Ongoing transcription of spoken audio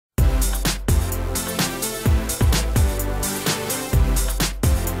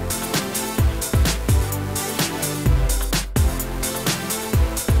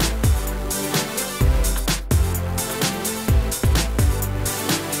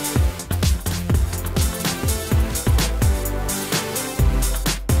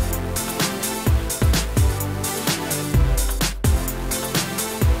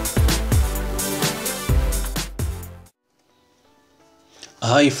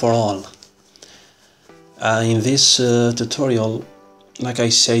Hi for all. In this tutorial, like I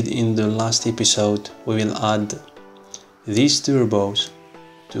said in the last episode, we will add these turbos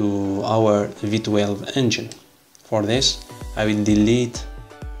to our V12 engine. For this, I will delete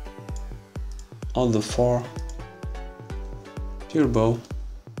all the 4 turbo.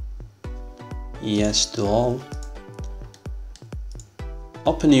 Yes to all.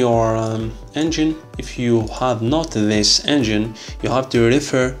 Open your engine. If you have not this engine, you have to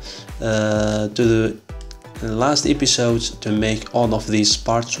refer to the last episodes to make all of these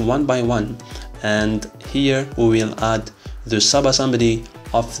parts one by one, and here we will add the sub-assembly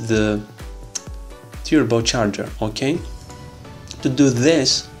of the turbocharger. Okay, to do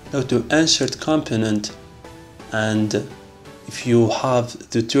this, go to insert component, and if you have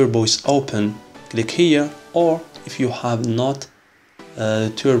the turbos open, click here, or if you have not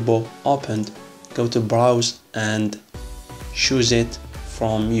turbo opened, go to browse and choose it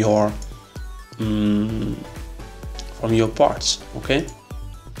from your parts. Okay,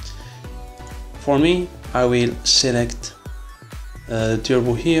 for me, I will select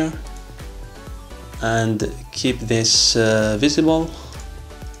turbo here and keep this visible.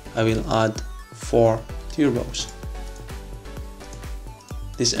 I will add 4 turbos.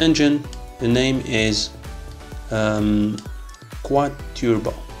 This engine, the name is quad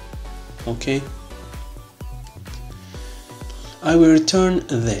turbo. Okay, I will return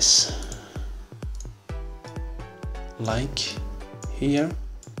this like here.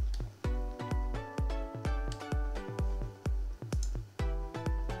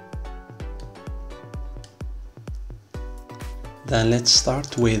 Then let's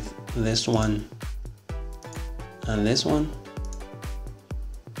start with this one and this one.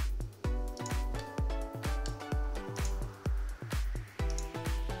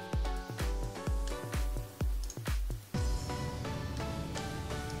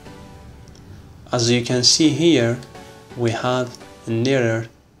 As you can see here, we have an error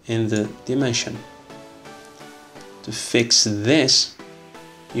in the dimension. To fix this,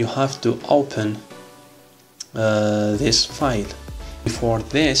 you have to open this file. Before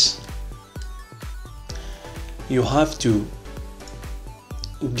this, you have to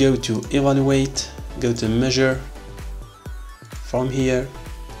go to evaluate, go to measure, from here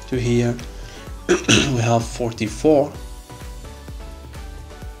to here. We have 44.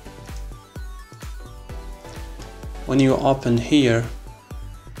 When you open here,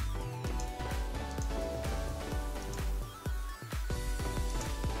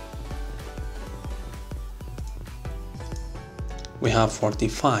 we have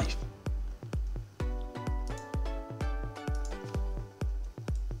 45.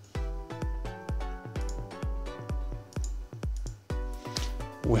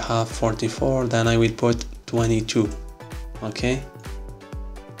 We have 44, then I will put 22. Okay,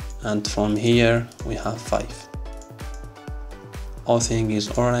 and from here we have 5. All thing is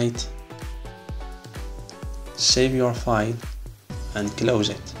alright. Save your file and close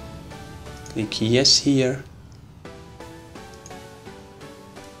it. Click yes here.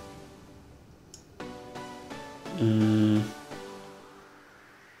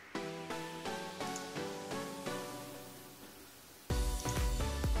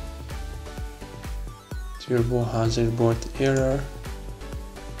 Turbo hazard board error.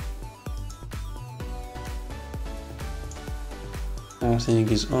 Everything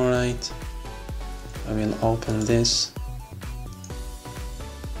is alright. I will open this.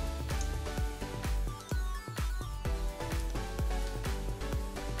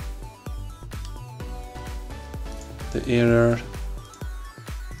 The error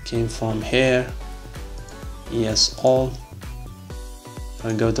came from here. Yes, all.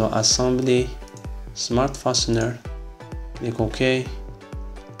 I go to assembly, smart fastener, click OK,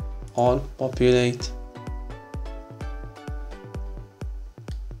 all populate.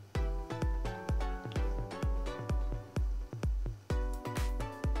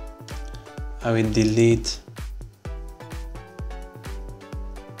 I will delete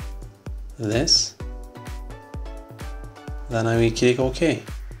this, then I will click OK.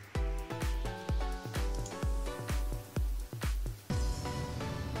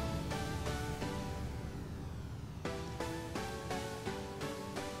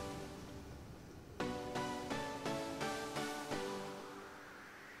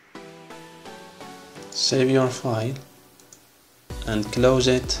 Save your file and close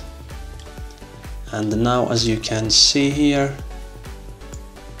it. And now, as you can see here,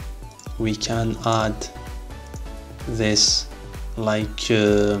 we can add this like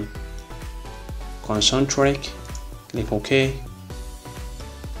concentric. Click OK.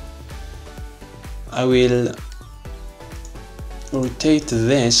 I will rotate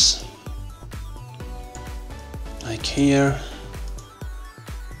this like here,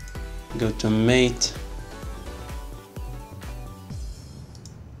 go to mate,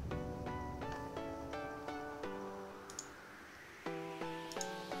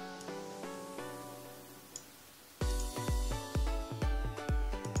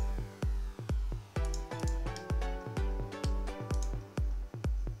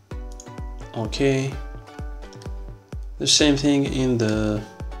 okay. The same thing in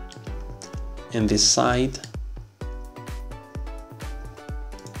this side.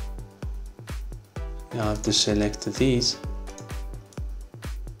 You have to select these.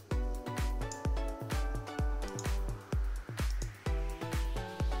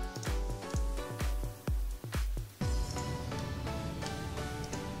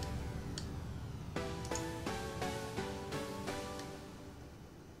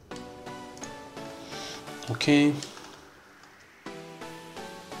 Okay.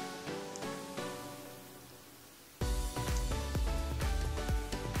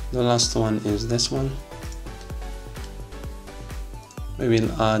 The last one is this one. We will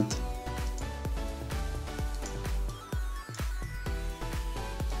add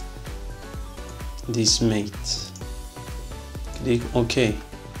this mate. Click OK.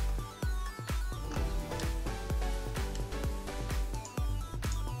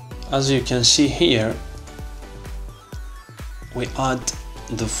 As you can see here, we add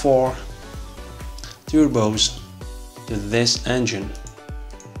the 4 turbos to this engine.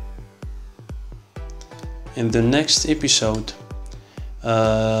 In the next episode,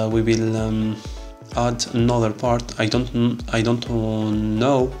 we will add another part. I don't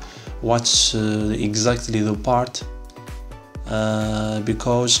know what's exactly the part,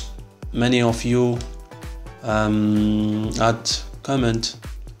 because many of you add comment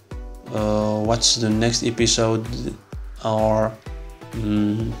what's the next episode, or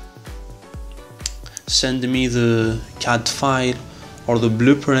send me the CAD file or the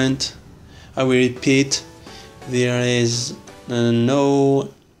blueprint. I will repeat, there is no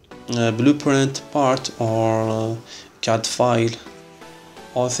blueprint part or CAD file.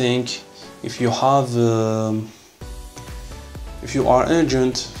 I think if you have if you are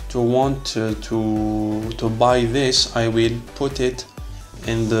urgent to want to buy this, I will put it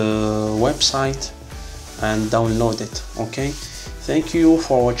in the website and download it. Okay, thank you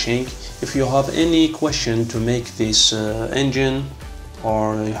for watching. If you have any question to make this engine,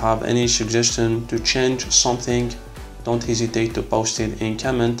 or you have any suggestion to change something, don't hesitate to post it in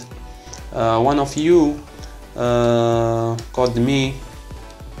comment. One of you called me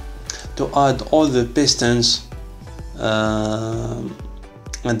to add all the pistons and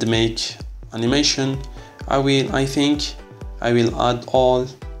make animation. I think I will add all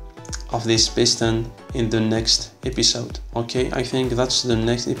of this piston in the next episode. Okay, I think that's the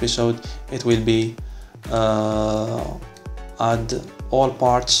next episode. It will be add all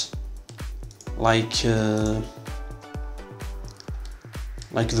parts, like the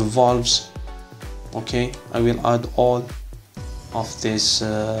valves. Okay, I will add all of this.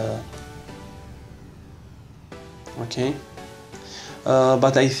 Okay,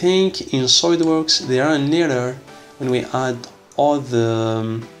 but I think in Solidworks there are an error when we add all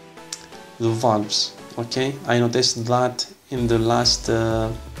the valves. Okay, I noticed that in the last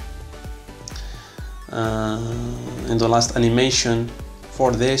animation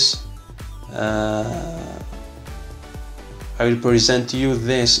for this. I will present you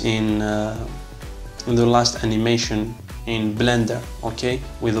this in the last animation in Blender, okay,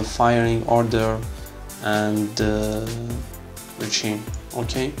 with the firing order and regime.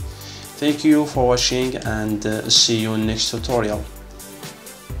 Okay, thank you for watching, and see you in next tutorial.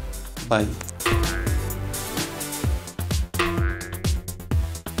 Bye.